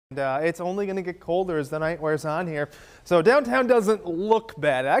It's only going to get colder as the night wears on here. So downtown doesn't look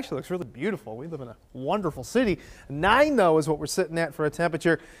bad. It actually looks really beautiful. We live in a wonderful city. 9 though is what we're sitting at for a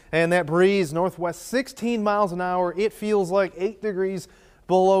temperature. And that breeze northwest 16 miles an hour. It feels like 8 degrees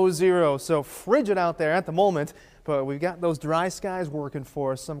below zero. So frigid out there at the moment. But we've got those dry skies working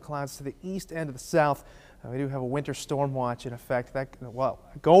for us. Some clouds to the east and to the south. We do have a winter storm watch in effect,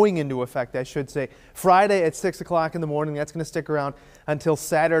 going into effect, I should say, Friday at 6 o'clock in the morning. That's going to stick around until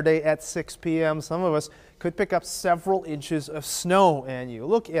Saturday at 6 p.m. Some of us could pick up several inches of snow, and you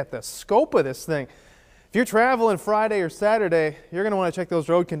look at the scope of this thing. If you're traveling Friday or Saturday, you're going to want to check those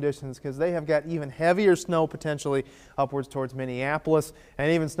road conditions because they have got even heavier snow potentially upwards towards Minneapolis and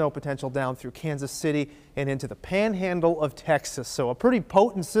even snow potential down through Kansas City and into the panhandle of Texas. So a pretty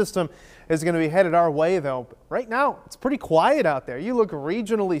potent system is going to be headed our way though. But right now, it's pretty quiet out there. You look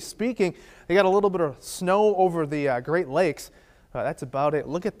regionally speaking, they got a little bit of snow over the Great Lakes. That's about it.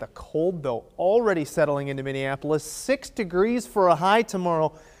 Look at the cold though, already settling into Minneapolis. 6 degrees for a high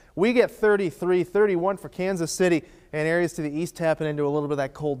tomorrow. We get 33, 31 for Kansas City, and areas to the east tapping into a little bit of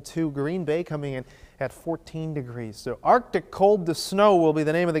that cold too. Green Bay coming in at 14 degrees. So Arctic cold to snow will be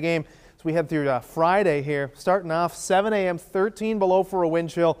the name of the game as we head through Friday here. Starting off 7 a.m., 13 below for a wind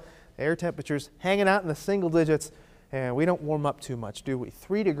chill. Air temperatures hanging out in the single digits, and we don't warm up too much, do we?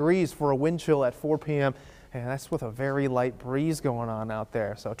 3 degrees for a wind chill at 4 p.m., and that's with a very light breeze going on out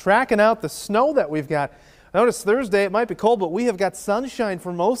there. So tracking out the snow that we've got. Notice Thursday it might be cold, but we have got sunshine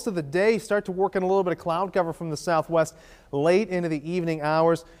for most of the day. Start to work in a little bit of cloud cover from the southwest late into the evening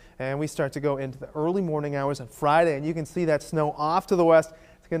hours, and we start to go into the early morning hours on Friday, and you can see that snow off to the west.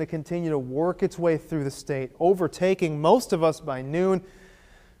 It's going to continue to work its way through the state, overtaking most of us by noon.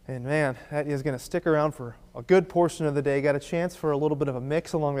 And man, that is going to stick around for a good portion of the day. Got a chance for a little bit of a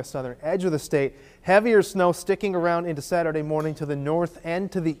mix along the southern edge of the state. Heavier snow sticking around into Saturday morning to the north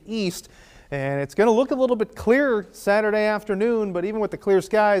and to the east. And it's going to look a little bit clearer Saturday afternoon, but even with the clear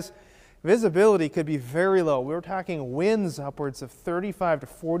skies, visibility could be very low. We're talking winds upwards of 35 to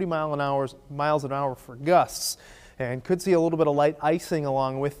 40 miles an hour for gusts. And could see a little bit of light icing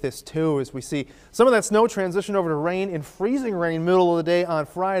along with this too, as we see some of that snow transition over to rain and freezing rain middle of the day on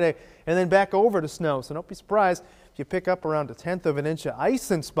Friday, and then back over to snow. So don't be surprised if you pick up around 1/10 of an inch of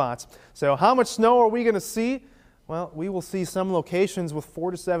ice in spots. So how much snow are we going to see? Well, we will see some locations with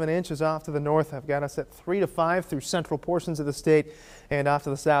 4 to 7 inches off to the north. I've got us at 3 to 5 through central portions of the state, and off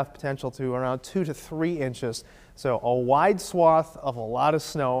to the south potential to around 2 to 3 inches. So a wide swath of a lot of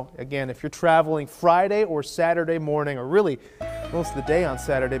snow. Again, if you're traveling Friday or Saturday morning, or really most of the day on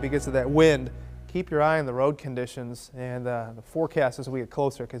Saturday because of that wind, keep your eye on the road conditions and the forecast as we get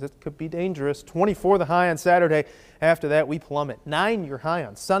closer because it could be dangerous. 24 the high on Saturday. After that, we plummet. 9 your high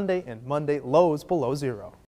on Sunday and Monday, lows below zero.